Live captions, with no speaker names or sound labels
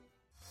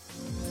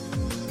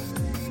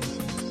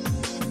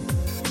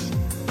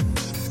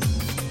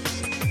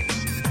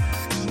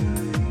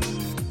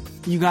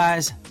You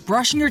guys,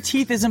 brushing your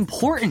teeth is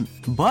important,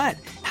 but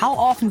how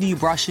often do you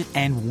brush it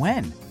and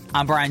when?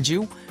 I'm Brian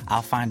Ju.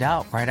 I'll find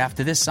out right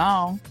after this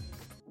song.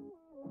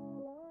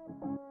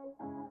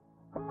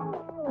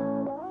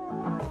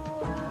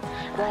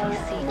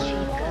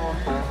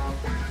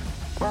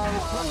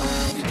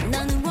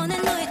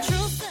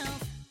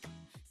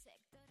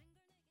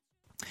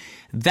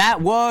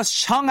 That was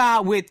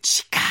Chungha with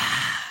Chika.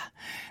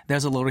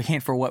 There's a little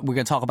hint for what we're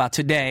going to talk about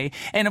today.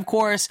 And of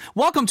course,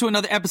 welcome to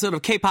another episode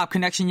of K-Pop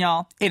Connection,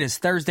 y'all. It is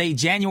Thursday,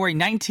 January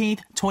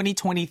 19th,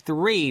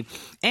 2023.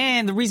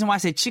 And the reason why I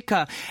say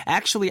Chika,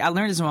 actually, I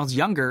learned this when I was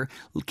younger.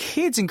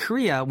 Kids in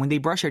Korea, when they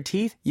brush their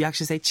teeth, you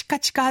actually say Chika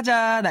Chika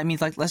haja. That means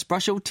like, let's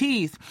brush your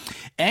teeth.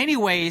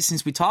 Anyways,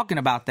 since we're talking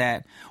about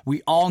that,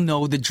 we all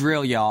know the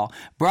drill, y'all.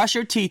 Brush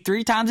your teeth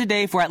 3 times a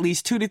day for at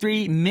least 2 to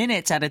 3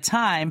 minutes at a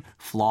time.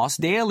 Floss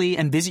daily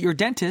and visit your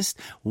dentist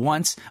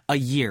once a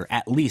year,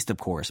 at least, of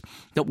course.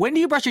 Now, when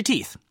do you brush your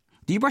teeth?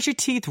 Do you brush your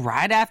teeth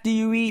right after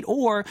you eat,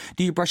 or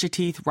do you brush your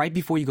teeth right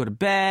before you go to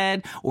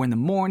bed or in the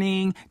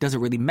morning? Does it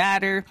really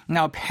matter?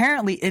 Now,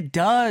 apparently it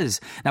does.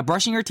 Now,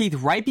 brushing your teeth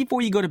right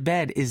before you go to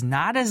bed is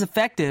not as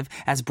effective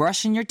as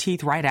brushing your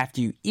teeth right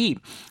after you eat.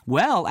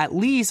 Well, at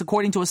least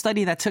according to a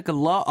study that took a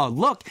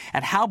look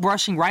at how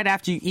brushing right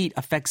after you eat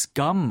affects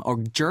gum or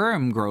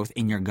germ growth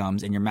in your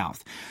gums and your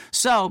mouth.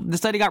 So the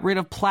study got rid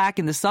of plaque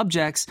in the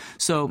subjects,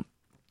 so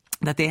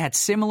that they had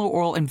similar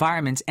oral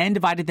environments and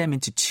divided them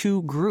into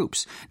 2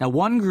 groups. Now,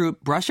 one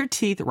group brushed their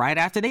teeth right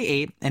after they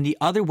ate, and the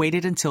other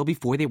waited until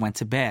before they went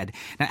to bed.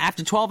 Now,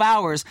 after 12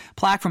 hours,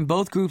 plaque from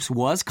both groups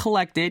was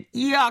collected.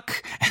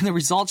 Yuck! And the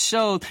results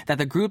showed that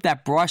the group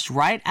that brushed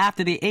right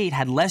after they ate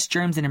had less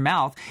germs in their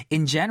mouth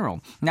in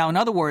general. Now, in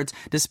other words,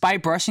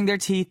 despite brushing their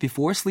teeth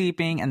before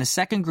sleeping, and the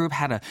second group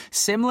had a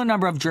similar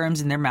number of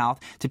germs in their mouth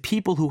to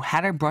people who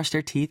hadn't brushed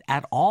their teeth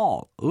at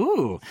all.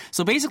 Ooh.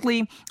 So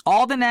basically,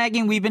 all the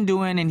nagging we've been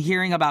doing and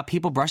hearing about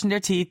people brushing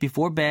their teeth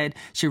before bed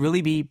should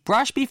really be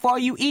brush before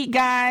you eat,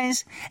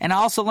 guys. And I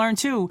also learned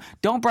too,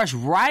 don't brush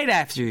right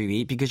after you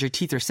eat because your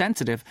teeth are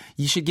sensitive.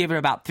 You should give it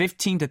about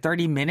 15 to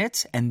 30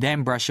 minutes and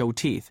then brush your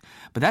teeth.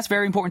 But that's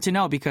very important to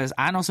know because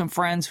I know some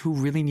friends who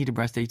really need to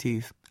brush their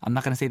teeth. I'm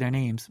not going to say their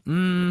names.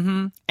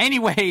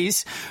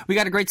 Anyways, we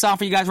got a great song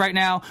for you guys right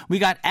now. We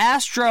got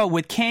Astro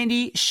with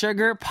Candy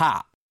Sugar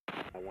Pop.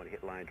 I want to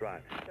hit line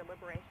drive.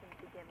 Deliberations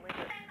begin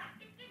later.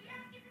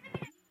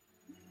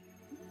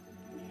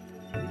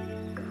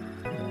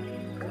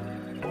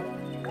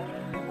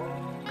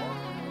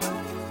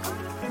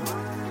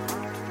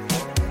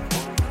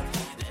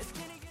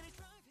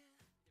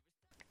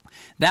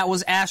 That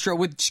was Astro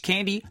with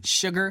Candy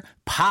Sugar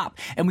Pop.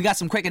 And we got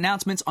some quick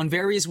announcements on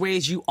various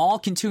ways you all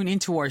can tune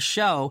into our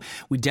show.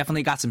 We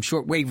definitely got some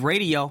shortwave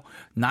radio,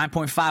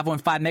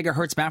 9.515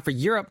 megahertz bound for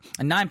Europe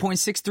and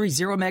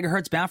 9.630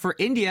 megahertz bound for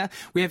India.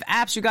 We have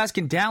apps you guys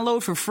can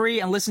download for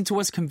free and listen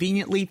to us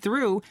conveniently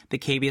through the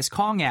KBS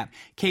Kong app,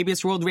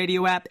 KBS World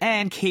Radio app,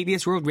 and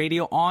KBS World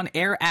Radio On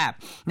Air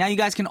app. Now you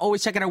guys can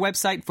always check out our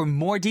website for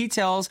more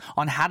details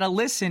on how to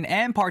listen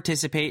and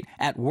participate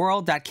at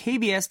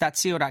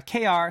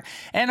world.kbs.co.kr.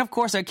 And of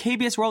course, our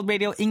KBS World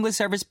Radio English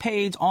service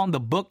page on the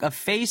Book of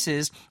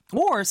Faces,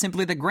 or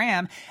simply the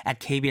gram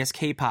at KBS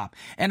K-Pop.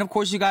 And of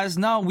course, you guys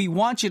know we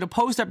want you to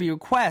post up your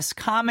requests,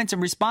 comments,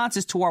 and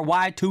responses to our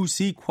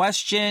Y2C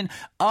question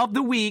of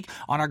the week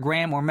on our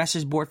gram or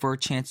message board for a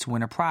chance to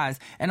win a prize.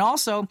 And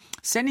also,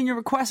 send in your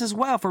requests as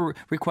well for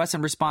requests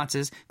and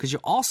responses because you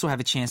also have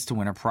a chance to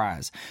win a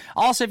prize.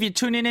 Also, if you're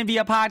tuning in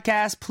via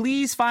podcast,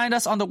 please find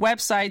us on the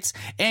websites.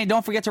 And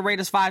don't forget to rate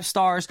us 5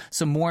 stars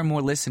so more and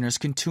more listeners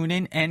can tune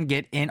in and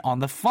get in on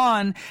the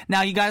fun.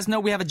 Now, you guys know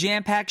we have a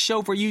jam-packed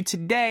show for you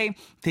today.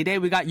 Today,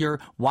 we got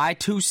your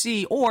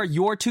Y2C or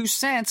your 2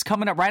 cents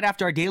coming up right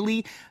after our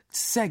daily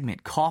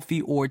segment,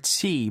 Coffee or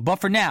Tea.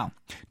 But for now,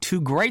 2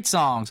 great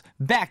songs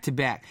back to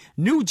back.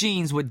 New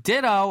Jeans with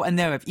Ditto, and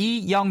then we have E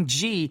Young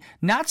G,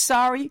 Not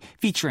Sorry,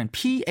 featuring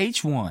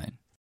PH1.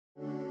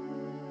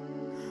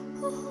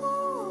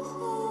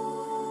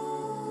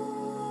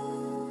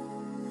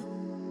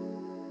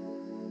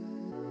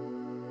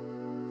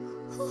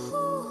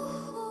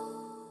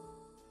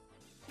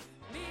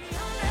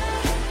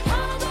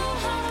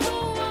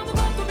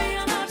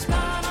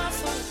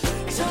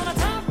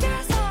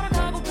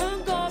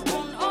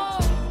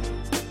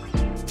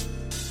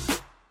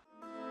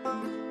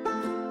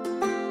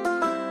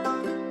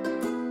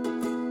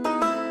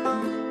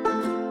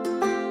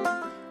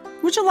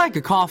 Would you like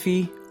a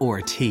coffee or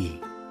a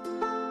tea?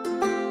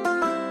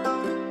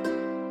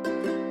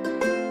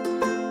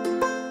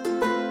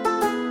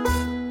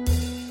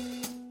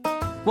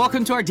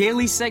 Welcome to our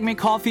daily segment,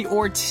 Coffee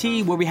or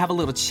Tea, where we have a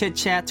little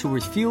chit-chat to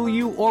refuel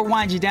you or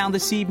wind you down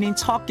this evening,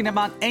 talking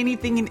about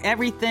anything and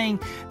everything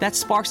that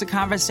sparks a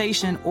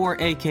conversation, or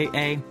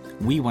AKA,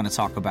 we want to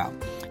talk about.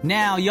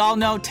 Now, y'all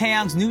know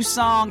Taeyang's new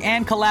song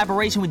and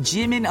collaboration with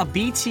Jimin of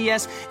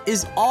BTS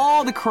is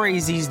all the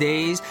craze these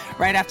days.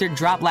 Right after it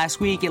dropped last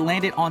week, it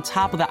landed on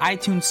top of the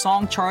iTunes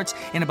song charts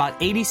in about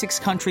 86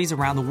 countries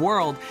around the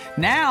world.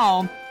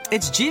 Now,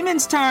 It's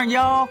Jimin's turn,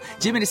 y'all.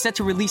 Jimin is set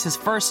to release his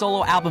first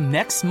solo album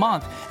next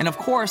month. And of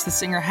course, the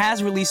singer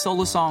has released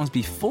solo songs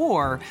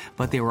before,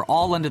 but they were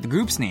all under the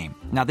group's name.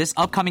 Now, this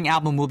upcoming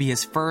album will be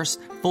his first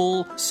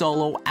full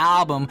solo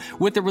album.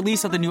 With the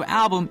release of the new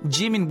album,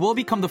 Jimin will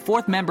become the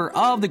fourth member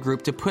of the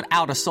group to put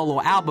out a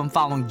solo album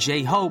following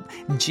J-Hope,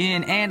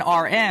 Jin, and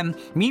RM.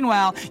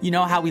 Meanwhile, you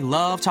know how we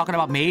love talking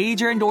about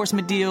major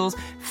endorsement deals.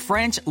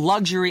 French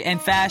luxury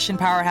and fashion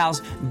powerhouse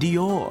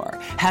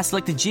Dior has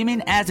selected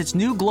Jimin as its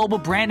new global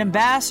brand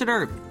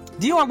ambassador.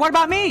 Dior, what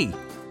about me?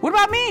 What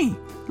about me?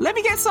 Let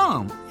me get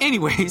some.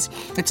 Anyways,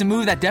 it's a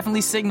move that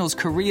definitely signals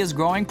Korea's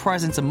growing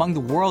presence among the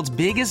world's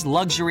biggest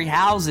luxury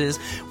houses,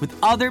 with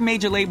other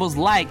major labels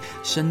like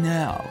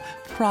Chanel,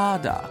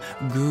 Prada,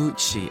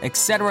 Gucci,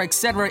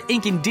 etc.,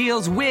 inking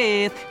deals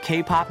with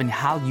K-pop and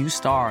Hallyu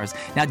stars.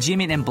 Now,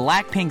 Jimin and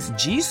Blackpink's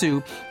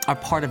Jisoo are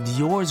part of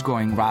Dior's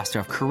growing roster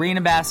of Korean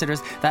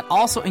ambassadors that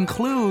also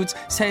includes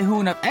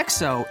Sehun of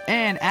EXO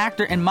and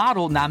actor and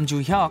model Nam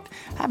Joo-hyuk.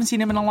 I haven't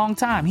seen him in a long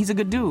time. He's a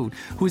good dude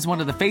who is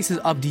one of the faces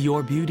of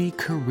Dior Beauty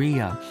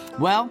Korea.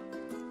 Well,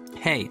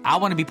 hey, I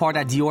want to be part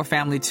of that Dior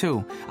family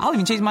too. I'll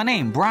even change my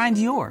name, Brian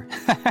Dior.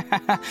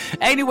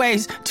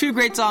 Anyways, two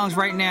great songs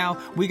right now.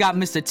 We got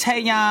Mr.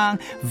 Taeyang,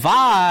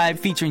 Vibe,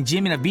 featuring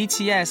Jimin of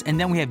BTS, and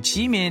then we have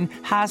Jimin,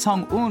 Ha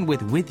Sung-un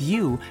with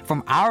You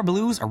from Our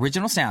Blues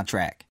original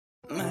soundtrack.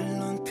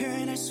 말론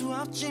표현할 수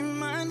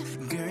없지만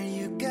Girl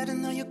you gotta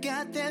know you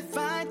got that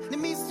fight 내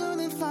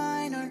미소는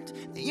fine art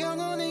내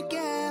영혼을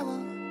깨워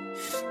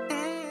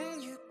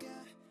You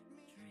got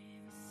me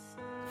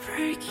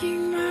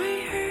breaking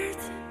my heart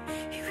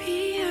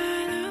we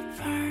are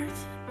apart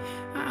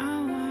I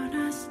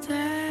wanna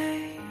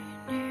stay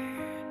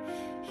near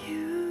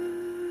you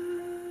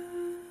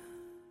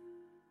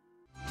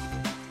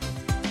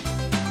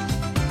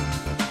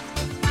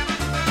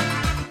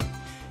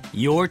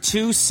Your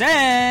 2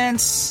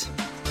 cents.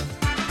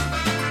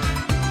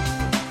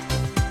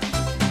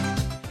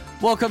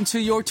 Welcome to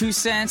Your 2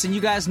 Cents, and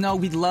you guys know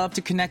we'd love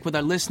to connect with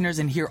our listeners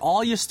and hear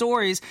all your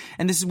stories,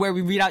 and this is where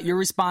we read out your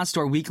response to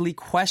our weekly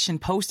question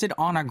posted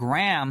on our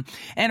gram.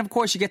 And of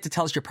course, you get to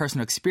tell us your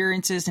personal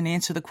experiences and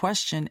answer the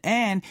question,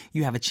 and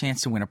you have a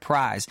chance to win a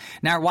prize.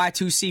 Now, our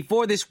Y2C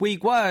for this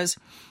week was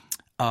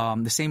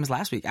the same as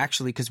last week,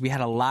 actually, because we had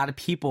a lot of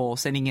people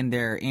sending in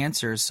their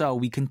answers. So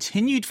we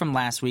continued from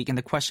last week, and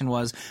the question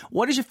was,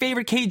 what is your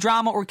favorite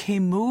K-drama or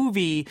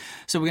K-movie?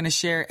 So we're going to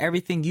share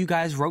everything you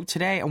guys wrote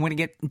today. I'm going to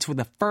get into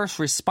the first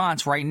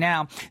response right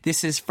now.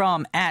 This is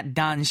from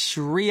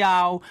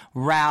 @DanShriao16. I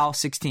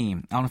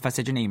don't know if I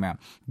said your name right.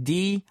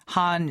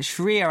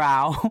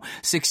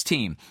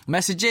 DHanShriao16.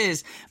 Message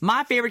is,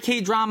 my favorite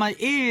K-drama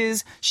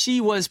is She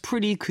Was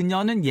Pretty,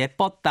 그녀는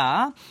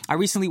예뻤다. I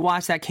recently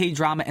watched that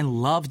K-drama and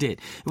loved it.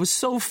 It was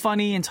so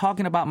funny, and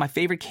talking about my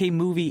favorite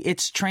K-movie,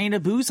 it's Train to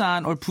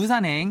Busan or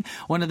Busaneng,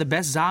 one of the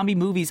best zombie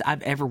movies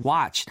I've ever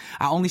watched.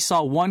 I only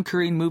saw one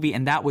Korean movie,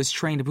 and that was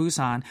Train to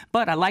Busan,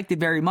 but I liked it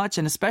very much,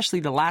 and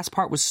especially the last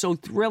part was so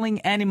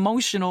thrilling and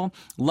emotional.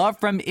 Love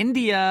from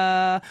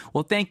India.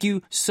 Well, thank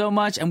you so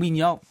much, and we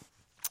know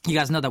you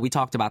guys know that we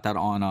talked about that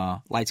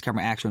on Lights,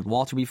 Camera, Action with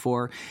Walter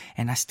before,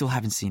 and I still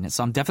haven't seen it.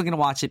 So I'm definitely going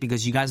to watch it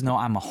because you guys know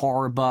I'm a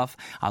horror buff.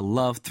 I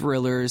love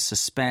thrillers,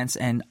 suspense,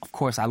 and of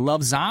course, I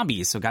love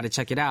zombies, so got to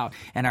check it out.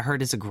 And I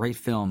heard it's a great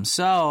film.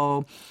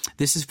 So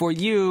this is for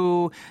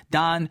you,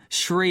 Don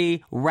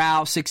Shri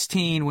Rao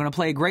 16. We're going to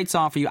play a great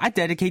song for you. I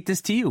dedicate this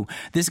to you.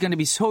 This is going to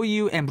be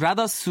Soyu and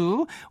Brother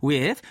Su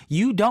with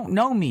You Don't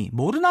Know Me,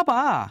 모르나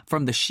봐,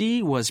 from the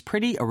She Was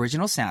Pretty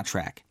original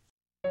soundtrack.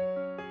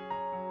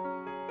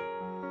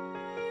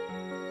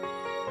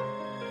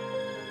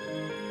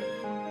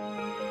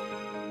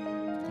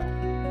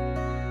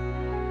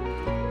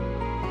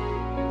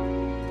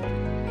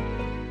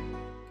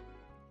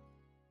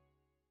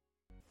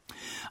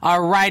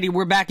 Alrighty,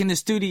 we're back in the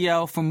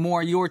studio for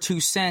more Your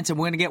 2 Cents, and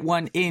we're going to get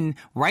one in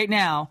right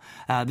now.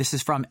 This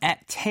is from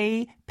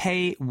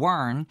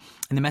 @TayPeiWern, and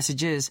the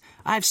message is,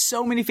 I have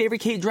so many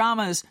favorite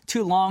K-dramas,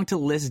 too long to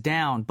list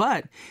down,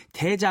 but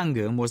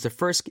대장금 was the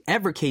first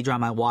ever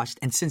K-drama I watched,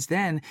 and since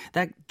then,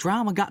 that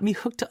drama got me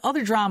hooked to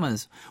other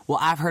dramas. Well,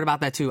 I've heard about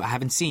that too. I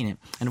haven't seen it.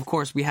 And of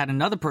course, we had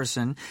another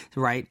person,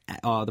 right?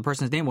 The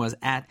person's name was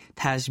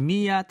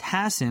 @Tajmiya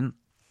Tassin,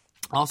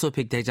 also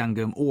picked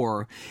대장금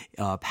or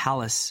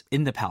Palace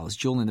in the Palace,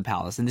 Jewel in the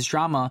Palace. And this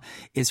drama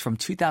is from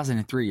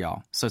 2003,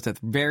 y'all. So it's a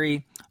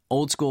very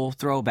old school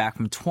throwback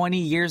from 20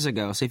 years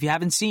ago. So if you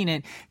haven't seen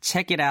it,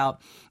 check it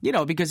out. You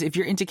know, because if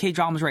you're into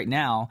K-dramas right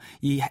now,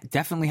 you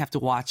definitely have to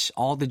watch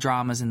all the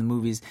dramas and the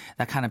movies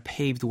that kind of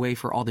paved the way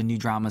for all the new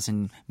dramas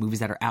and movies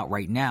that are out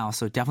right now.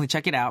 So definitely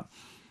check it out.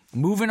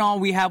 Moving on,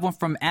 we have one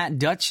from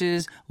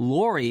 @Duchess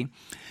Lori.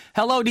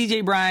 Hello,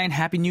 DJ Brian.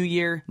 Happy New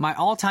Year. My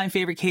all-time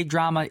favorite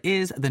K-drama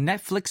is the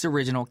Netflix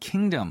original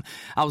Kingdom.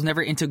 I was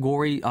never into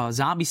gory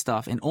zombie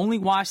stuff and only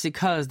watched it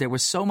because there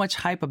was so much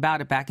hype about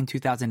it back in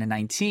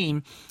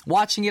 2019.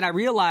 Watching it, I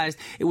realized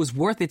it was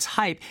worth its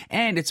hype,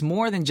 and it's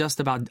more than just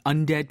about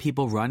undead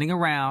people running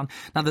around.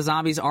 Now, the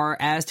zombies are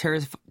as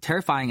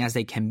terrifying as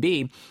they can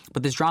be,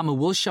 but this drama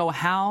will show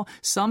how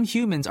some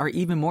humans are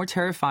even more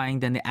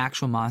terrifying than the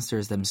actual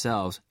monsters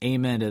themselves.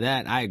 Amen to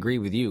that. I agree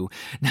with you.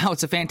 Now,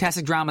 it's a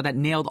fantastic drama that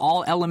nailed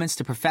all elements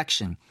to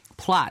perfection.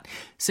 Plot,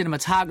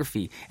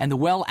 cinematography, and the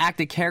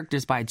well-acted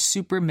characters by its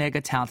super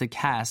mega talented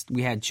cast.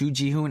 We had Ju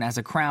Ji-hoon as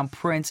a crown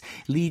prince,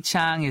 Lee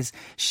Chang as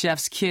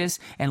chef's kiss,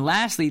 and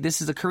lastly,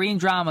 this is a Korean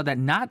drama that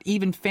not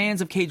even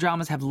fans of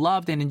K-dramas have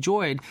loved and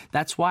enjoyed.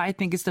 That's why I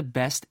think it's the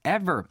best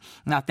ever.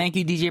 Now, thank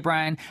you, DJ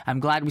Brian.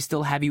 I'm glad we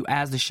still have you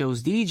as the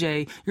show's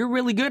DJ. You're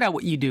really good at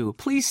what you do.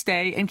 Please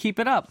stay and keep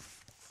it up.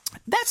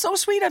 That's so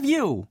sweet of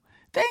you.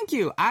 Thank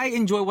you. I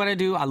enjoy what I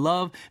do. I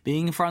love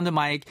being in front of the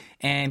mic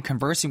and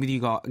conversing with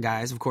you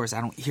guys. Of course,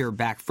 I don't hear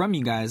back from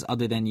you guys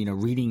other than,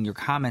 reading your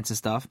comments and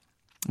stuff.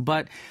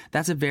 But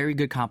that's a very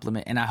good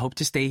compliment, and I hope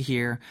to stay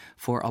here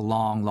for a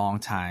long, long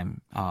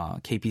time.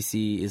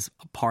 KPC is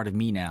a part of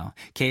me now.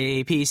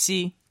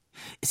 KPC.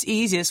 It's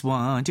easiest.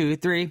 1, 2,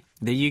 3.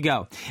 There you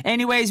go.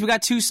 Anyways, we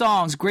got 2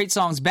 songs, great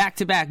songs back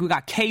to back. We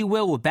got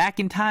K-Will with Back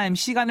in Time,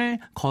 시간을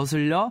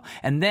거슬러,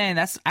 and then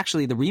that's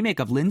actually the remake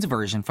of Lin's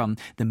version from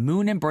the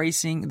Moon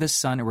Embracing the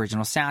Sun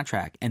original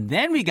soundtrack. And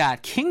then we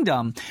got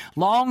Kingdom,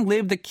 Long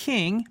Live the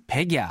King,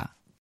 백야.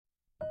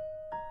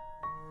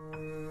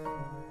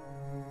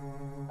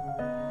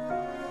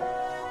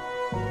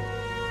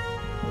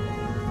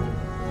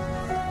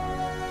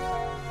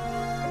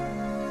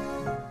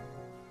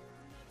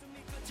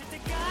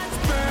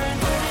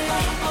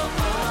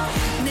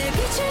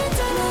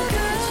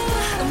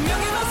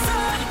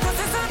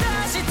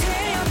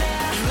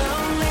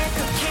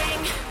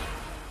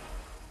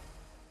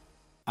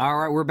 All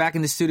right, we're back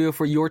in the studio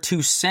for your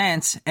 2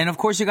 cents. And of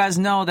course, you guys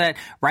know that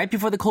right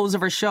before the close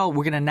of our show,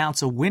 we're going to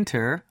announce a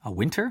winter? A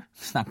winter?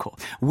 It's not cold.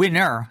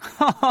 Winner.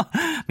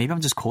 Maybe I'm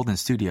just cold in the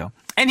studio.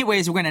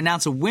 Anyways, we're going to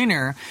announce a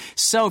winner.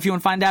 So if you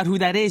want to find out who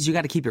that is, you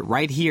got to keep it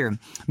right here.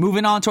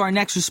 Moving on to our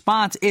next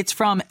response. It's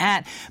from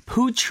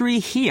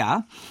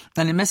 @Putrihia.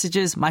 And the message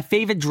is, my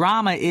favorite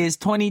drama is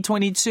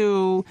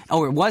 2022,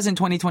 or it was in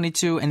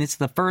 2022, and it's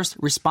The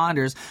First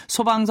Responders,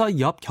 소방서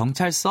옆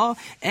경찰서,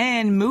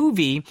 and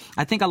movie.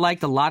 I think I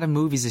liked a lot of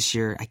movies this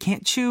year. I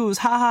can't choose.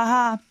 Ha ha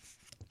ha.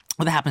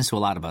 Well, that happens to a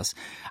lot of us.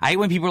 I hate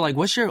when people are like,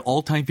 what's your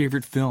all-time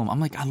favorite film?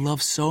 I'm like, I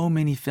love so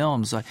many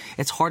films.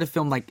 It's hard to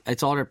film,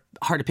 it's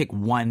hard to pick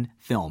one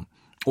film.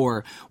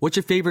 Or what's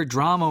your favorite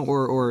drama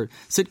or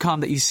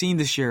sitcom that you've seen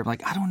this year? I'm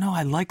like, I don't know.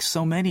 I like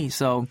so many.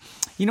 So,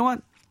 you know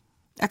what?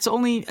 It's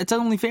only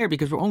fair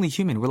because we're only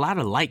human. We're allowed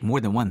to like more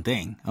than one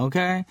thing,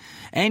 okay?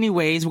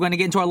 Anyways, we're going to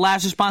get into our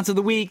last response of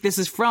the week. This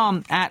is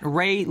from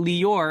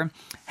 @RayLeor.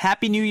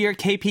 Happy New Year,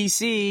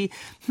 KPC.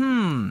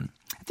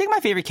 I think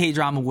my favorite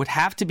K-drama would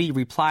have to be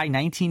Reply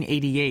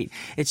 1988.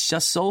 It's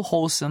just so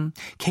wholesome.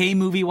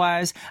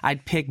 K-movie-wise,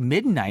 I'd pick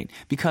Midnight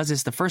because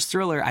it's the first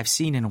thriller I've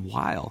seen in a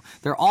while.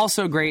 They're all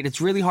so great,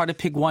 it's really hard to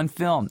pick one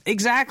film.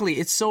 Exactly,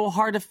 it's so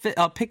hard to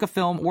pick a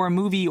film or a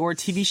movie or a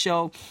TV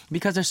show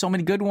because there's so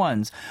many good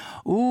ones.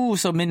 Ooh,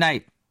 so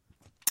Midnight,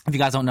 if you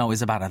guys don't know,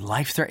 is about a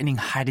life-threatening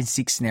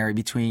hide-and-seek scenario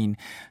between,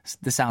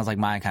 this sounds like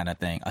my kind of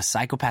thing, a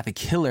psychopathic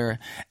killer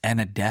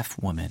and a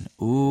deaf woman.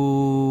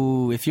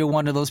 Ooh, if you're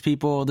one of those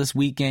people this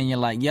weekend, you're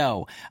like,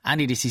 yo, I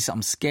need to see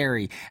something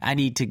scary. I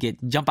need to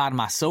jump out of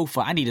my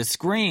sofa. I need to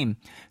scream.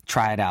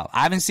 Try it out.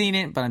 I haven't seen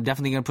it, but I'm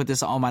definitely going to put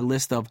this on my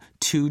list of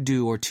to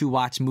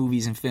watch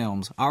movies and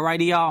films.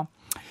 Alrighty, y'all.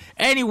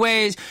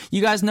 Anyways,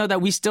 you guys know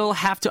that we still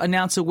have to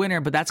announce a winner,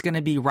 but that's going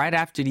to be right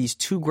after these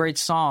 2 great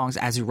songs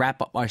as we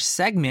wrap up our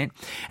segment.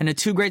 And the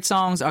 2 great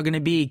songs are going to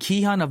be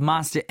Kihyun of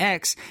Monster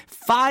X,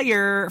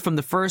 Fire from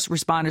the First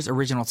Responders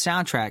original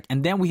soundtrack.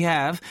 And then we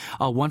have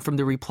one from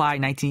the Reply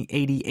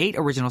 1988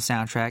 original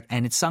soundtrack,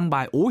 and it's sung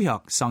by Oh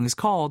Hyuk. The song is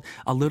called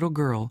A Little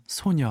Girl,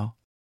 소녀.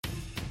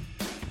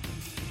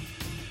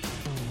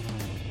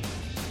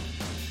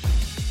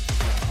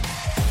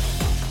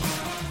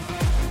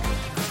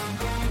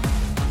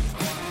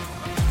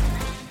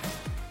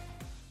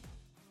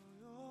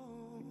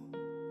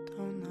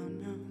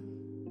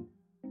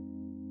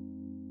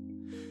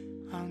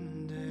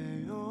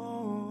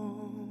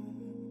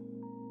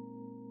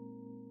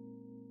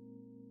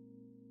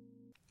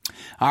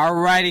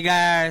 Alrighty,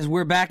 guys,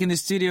 we're back in the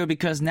studio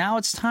because now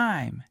it's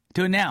time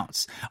to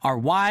announce our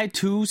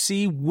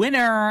Y2C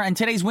winner. And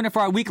today's winner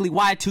for our weekly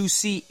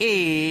Y2C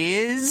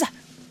is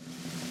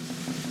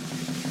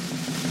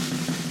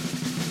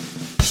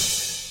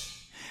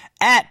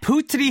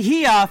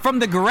 @Putrihia from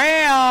the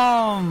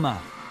Gram.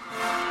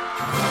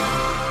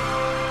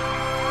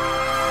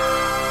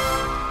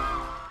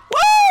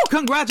 Woo!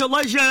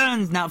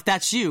 congratulations! Now, if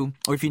that's you,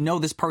 or if you know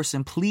this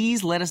person,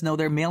 please let us know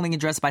their mailing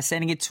address by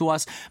sending it to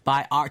us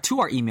to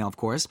our email, of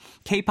course,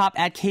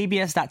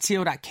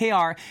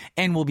 kpop@kbs.co.kr,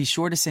 and we'll be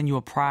sure to send you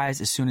a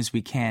prize as soon as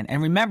we can.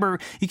 And remember,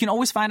 you can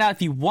always find out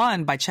if you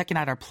won by checking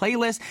out our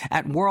playlist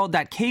at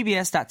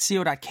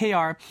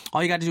world.kbs.co.kr.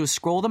 All you got to do is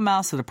scroll the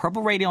mouse to the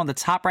purple radio on the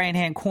top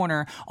right-hand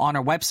corner on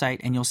our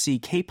website, and you'll see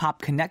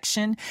K-Pop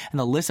Connection and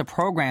the list of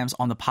programs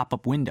on the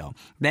pop-up window.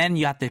 Then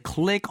you have to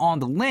click on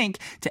the link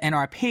to enter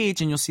our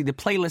page, and you'll see the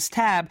playlist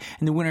tab,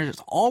 and the winner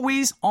is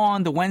always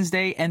on the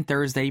Wednesday and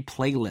Thursday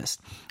playlist.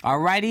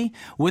 Alrighty,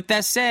 with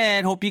that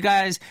said, hope you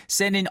guys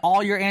send in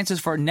all your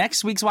answers for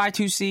next week's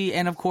Y2C,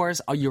 and of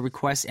course, all your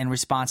requests and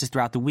responses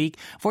throughout the week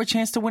for a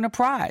chance to win a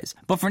prize.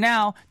 But for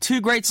now,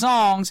 two great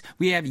songs.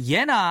 We have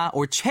Yena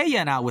or Che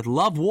Yena with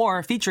Love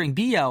War featuring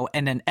B.O.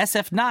 and then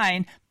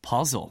SF9,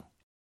 Puzzle.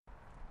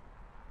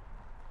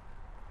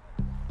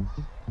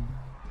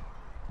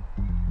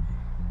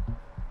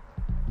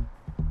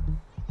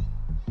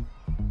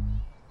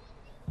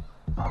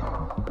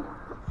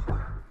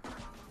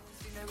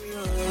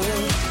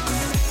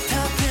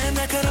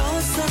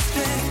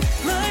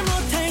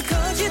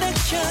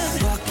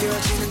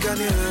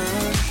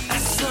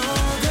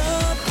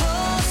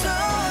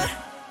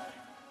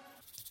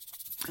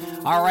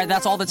 All right,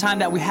 that's all the time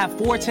that we have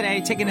for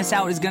today. Taking us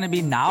out is going to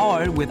be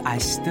Naol with I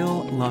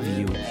Still Love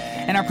You.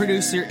 And our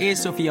producer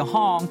is Sophia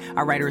Hong.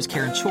 Our writer is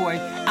Karen Choi.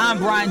 I'm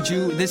Brian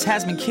Ju. This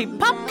has been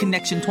K-Pop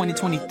Connection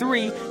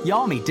 2023.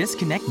 Y'all may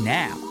disconnect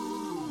now.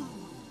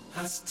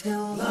 I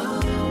still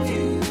love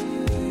you.